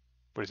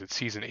 what is it,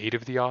 season 8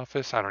 of The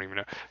Office? I don't even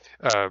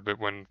know. But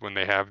when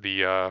they have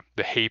the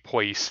Hay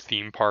Place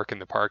theme park in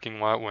the parking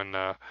lot, when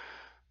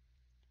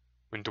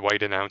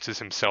Dwight announces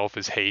himself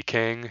as Hay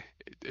King,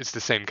 it's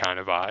the same kind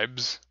of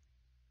vibes.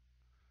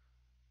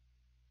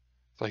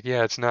 It's like,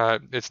 yeah, it's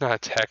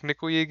not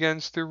technically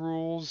against the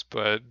rules,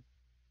 but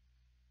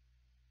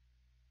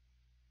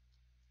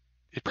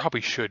it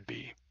probably should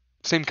be.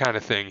 Same kind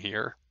of thing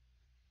here.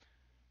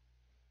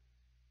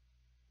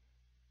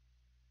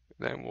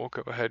 Then we'll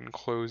go ahead and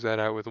close that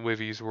out with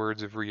Livy's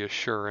words of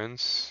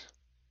reassurance.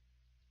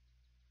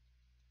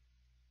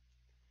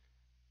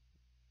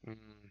 Mm,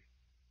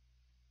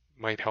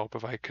 might help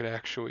if I could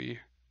actually.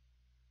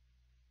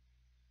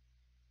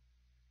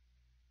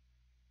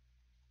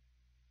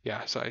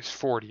 Yeah, size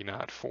 40,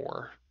 not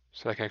 4.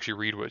 So I can actually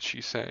read what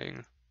she's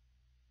saying.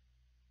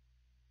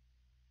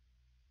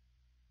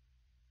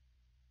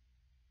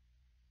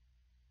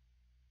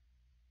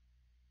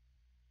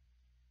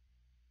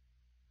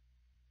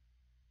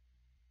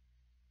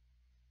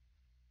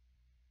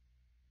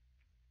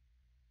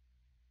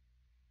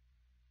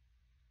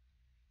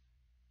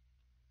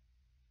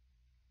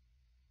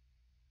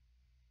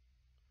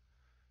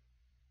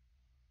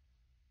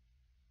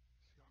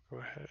 Go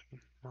ahead and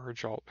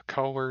merge all the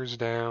colors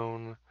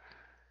down.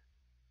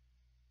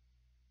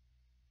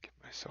 Give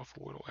myself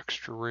a little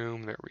extra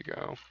room. There we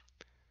go.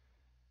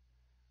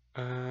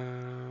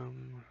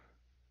 Um,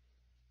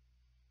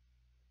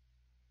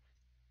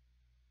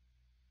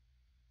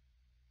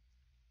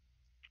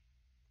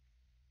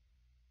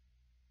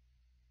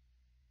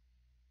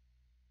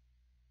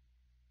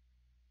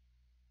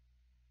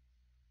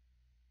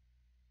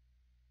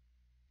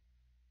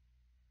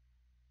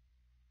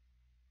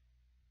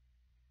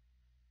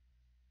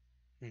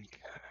 okay.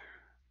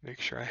 Make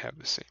sure I have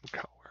the same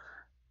color.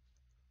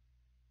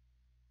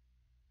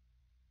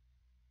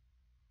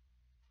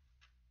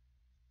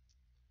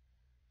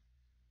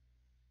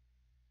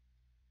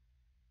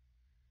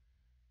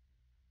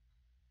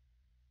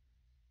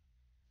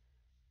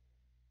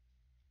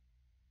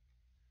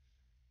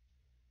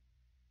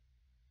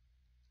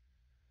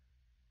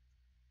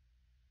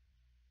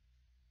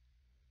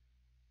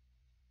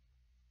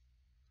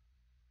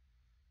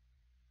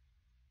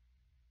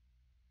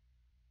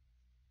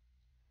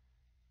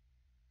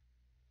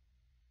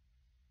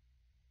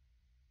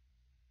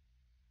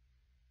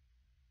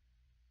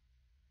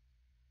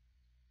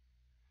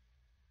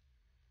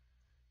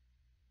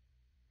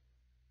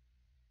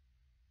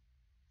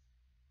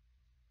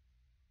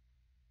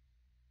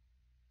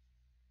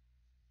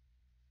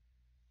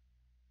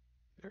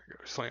 There we go.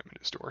 Slamming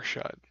his door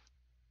shut.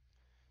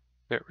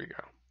 There we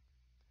go.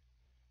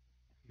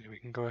 We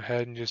can go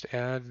ahead and just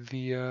add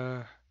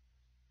the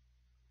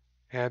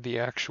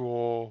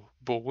actual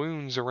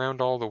balloons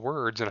around all the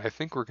words, and I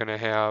think we're gonna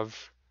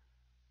have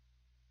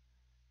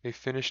a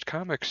finished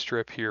comic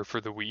strip here for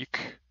the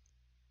week.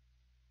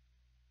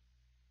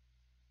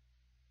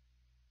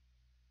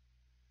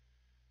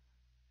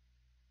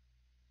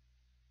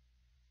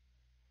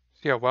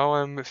 So yeah, while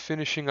I'm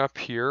finishing up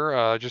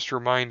here, just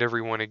remind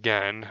everyone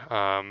again,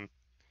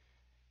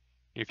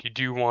 if you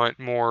do want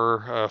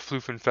more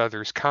Floof and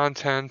Feathers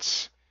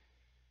content,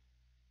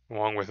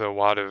 along with a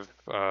lot of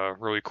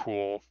really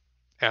cool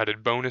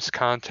added bonus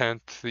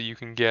content that you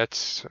can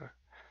get,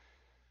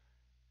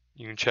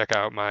 you can check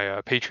out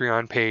my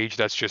Patreon page.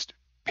 That's just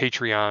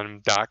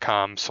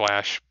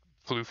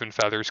patreon.com/Floof and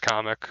Feathers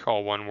comic,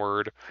 all one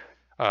word.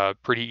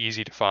 Pretty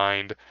easy to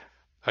find.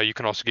 You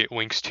can also get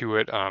links to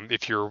it.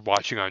 If you're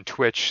watching on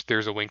Twitch,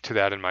 there's a link to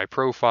that in my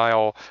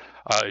profile.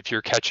 If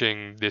you're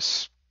catching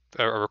this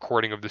a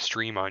recording of the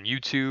stream on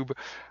YouTube,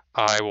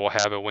 I will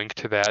have a link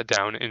to that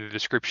down in the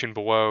description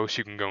below, so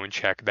you can go and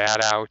check that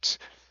out.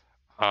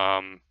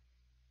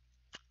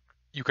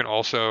 You can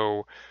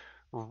also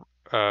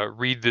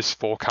read this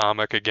full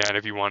comic again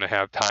if you want to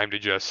have time to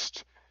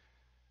just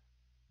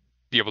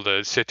be able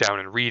to sit down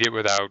and read it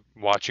without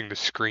watching the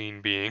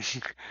screen being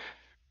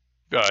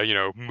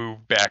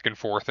move back and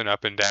forth and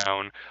up and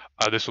down.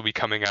 This will be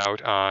coming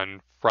out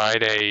on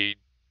Friday,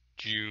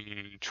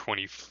 June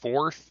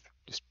 24th.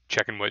 Just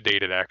checking what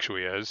date it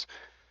actually is.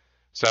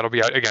 So that'll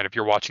be out again. If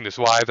you're watching this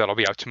live, that'll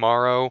be out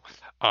tomorrow.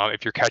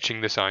 If you're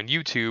catching this on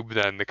YouTube,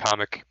 then the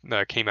comic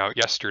came out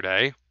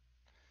yesterday.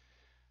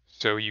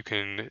 So you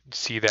can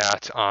see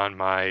that on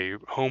my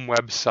home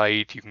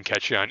website. You can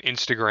catch it on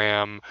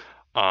Instagram,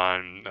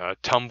 on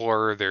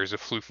Tumblr. There's a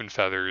Floof and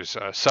Feathers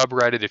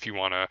subreddit if you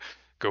want to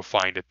go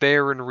find it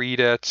there and read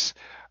it.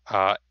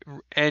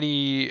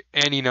 Any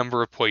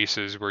number of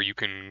places where you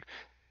can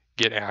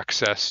get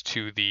access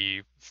to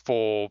the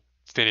full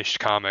finished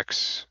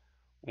comics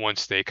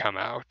once they come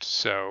out.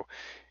 So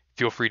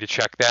feel free to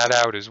check that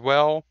out as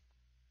well.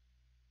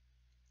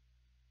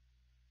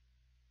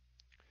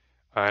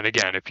 And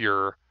again, if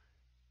you're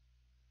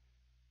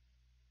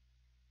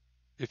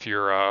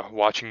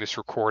watching this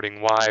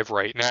recording live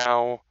right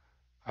now,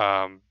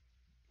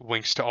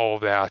 links to all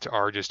of that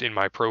are just in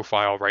my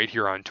profile right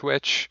here on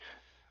Twitch.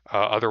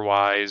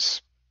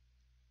 Otherwise,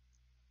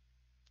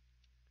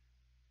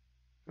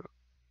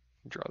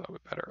 draw that a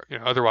bit better.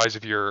 Otherwise,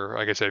 if you're,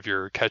 like I said, if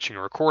you're catching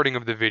a recording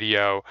of the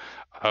video,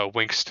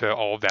 links to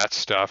all of that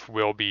stuff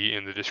will be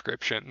in the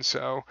description.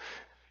 So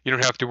you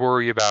don't have to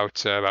worry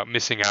about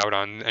missing out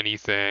on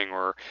anything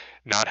or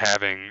not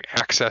having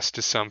access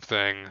to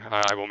something.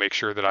 I will make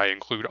sure that I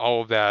include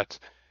all of that,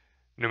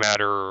 no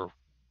matter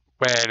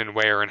when and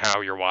where and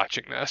how you're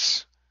watching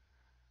this.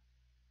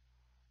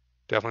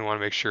 Definitely want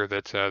to make sure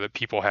that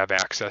people have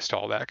access to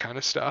all that kind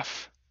of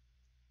stuff.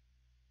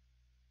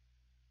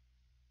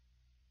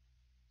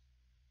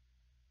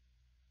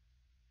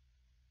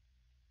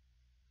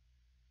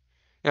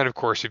 And of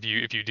course, if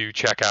you do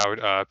check out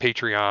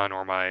Patreon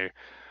or my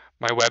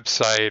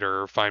website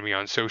or find me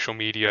on social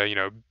media,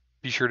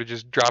 be sure to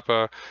just drop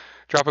a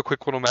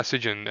quick little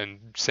message and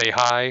say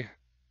hi.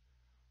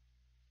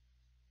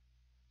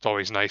 It's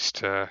always nice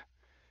to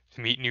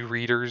meet new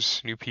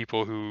readers, new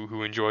people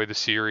who enjoy the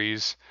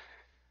series,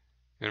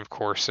 and of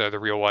course the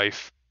real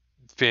life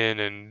Finn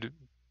and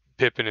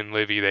Pippin and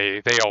Livy,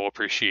 they all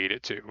appreciate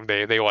it too.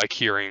 They like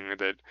hearing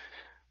that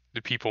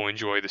the people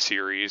enjoy the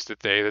series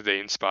that they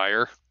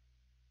inspire.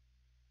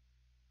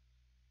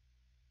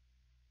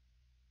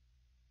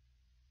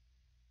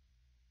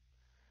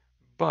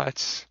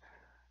 But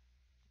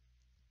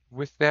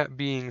with that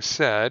being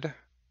said,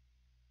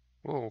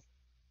 whoa.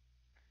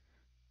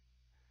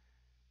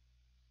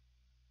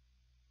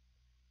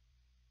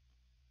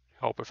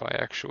 Help if I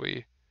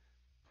actually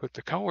put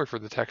the color for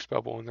the text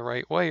bubble in the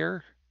right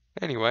layer.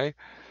 Anyway,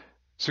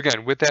 so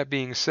again, with that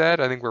being said,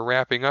 I think we're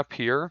wrapping up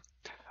here.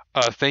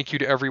 Thank you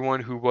to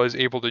everyone who was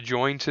able to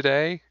join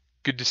today.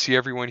 Good to see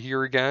everyone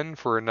here again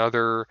for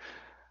another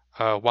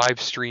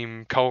live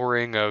stream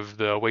coloring of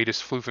the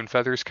latest Floof and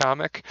Feathers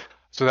comic.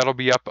 So that'll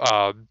be up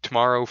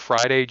tomorrow,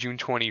 Friday, June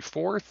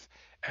 24th,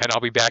 and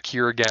I'll be back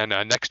here again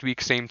next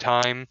week, same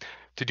time,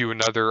 to do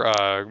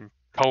another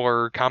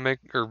comic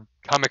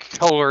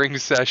coloring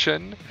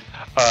session,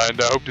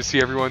 and I hope to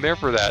see everyone there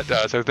for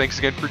that. So thanks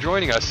again for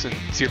joining us, and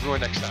see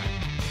everyone next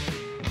time.